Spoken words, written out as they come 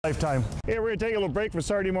Lifetime. Hey, we're going to take a little break for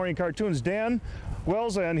Saturday morning cartoons. Dan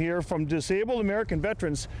Welzan here from Disabled American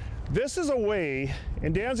Veterans. This is a way,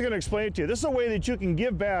 and Dan's going to explain it to you, this is a way that you can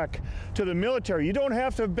give back to the military. You don't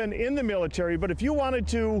have to have been in the military, but if you wanted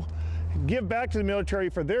to give back to the military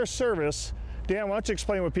for their service, Dan, why don't you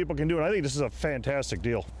explain what people can do? And I think this is a fantastic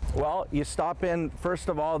deal. Well, you stop in, first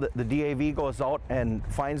of all, the DAV goes out and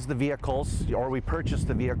finds the vehicles, or we purchase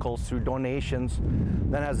the vehicles through donations.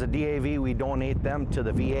 Then as a DAV, we donate them to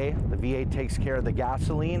the VA. The VA takes care of the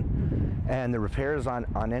gasoline and the repairs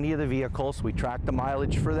on any of the vehicles. We track the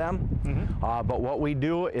mileage for them. But what we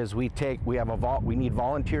do is we need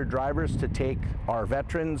volunteer drivers to take our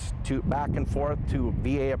veterans back and forth to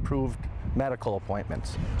VA approved medical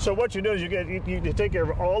appointments. So what you do is you take care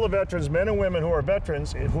of all the veterans, men and women who are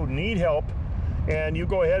veterans who need help, and you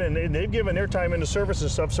go ahead and they've given their time into service and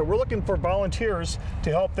stuff. So we're looking for volunteers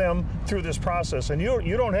to help them through this process. And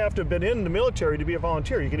you don't have to have been in the military to be a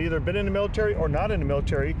volunteer. You can either have been in the military or not in the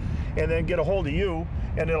military, and then get a hold of you,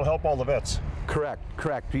 and it'll help all the vets. Correct.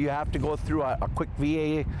 You have to go through a quick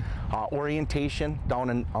VA orientation down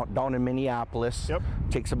in Minneapolis. Yep.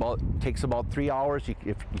 Takes about 3 hours. If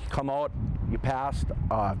you come out, you passed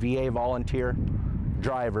VA volunteer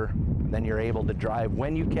driver, then you're able to drive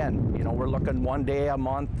when you can. You know, we're looking 1 day a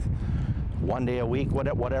month, 1 day a week,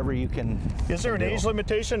 whatever you can. Is there an age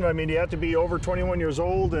limitation? I mean, you have to be over 21 years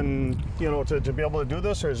old and, you know, to be able to do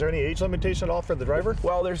this, or is there any age limitation at all for the driver?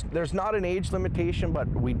 Well, there's not an age limitation, but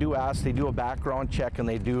we do ask, they do a background check, and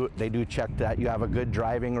they do check that you have a good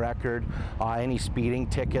driving record. Any speeding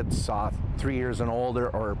tickets, 3 years and older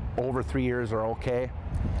or over 3 years are okay.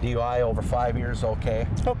 DUI over 5 years, okay.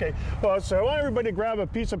 Okay, well, so I want everybody to grab a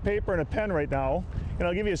piece of paper and a pen right now, and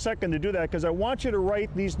I'll give you a second to do that, because I want you to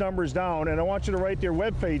write these numbers down, and I want you to write their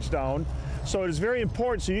webpage down. So it is very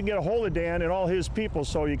important so you can get a hold of Dan and all his people.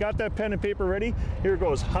 So you got that pen and paper ready? Here it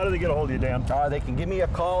goes. How do they get a hold of you, Dan? They can give me a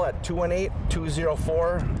call at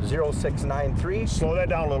 218-204-0693. Slow that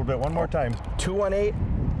down a little bit. One more time.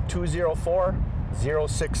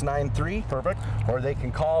 218-204-0693. Perfect. Or they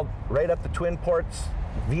can call right at the Twin Ports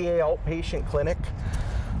VA Outpatient Clinic,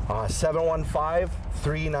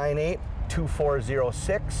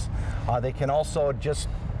 715-398-2406. They can also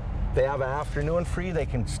they have an afternoon free, they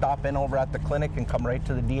can stop in over at the clinic and come right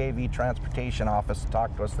to the DAV transportation office and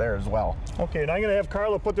talk to us there as well. Okay, and I'm going to have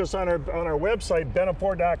Carla put this on our website,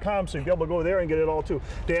 benaport.com, so you'll be able to go there and get it all too.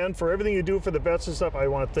 Dan, for everything you do for the vets and stuff, I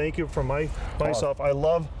want to thank you from myself. I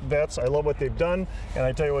love vets, I love what they've done, and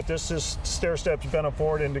I tell you what, this is stair steps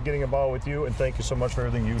Benaport into getting involved with you, and thank you so much for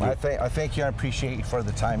everything you do. I thank you, I appreciate you for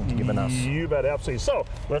the time you've given us. You bet, absolutely. So,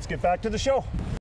 let's get back to the show.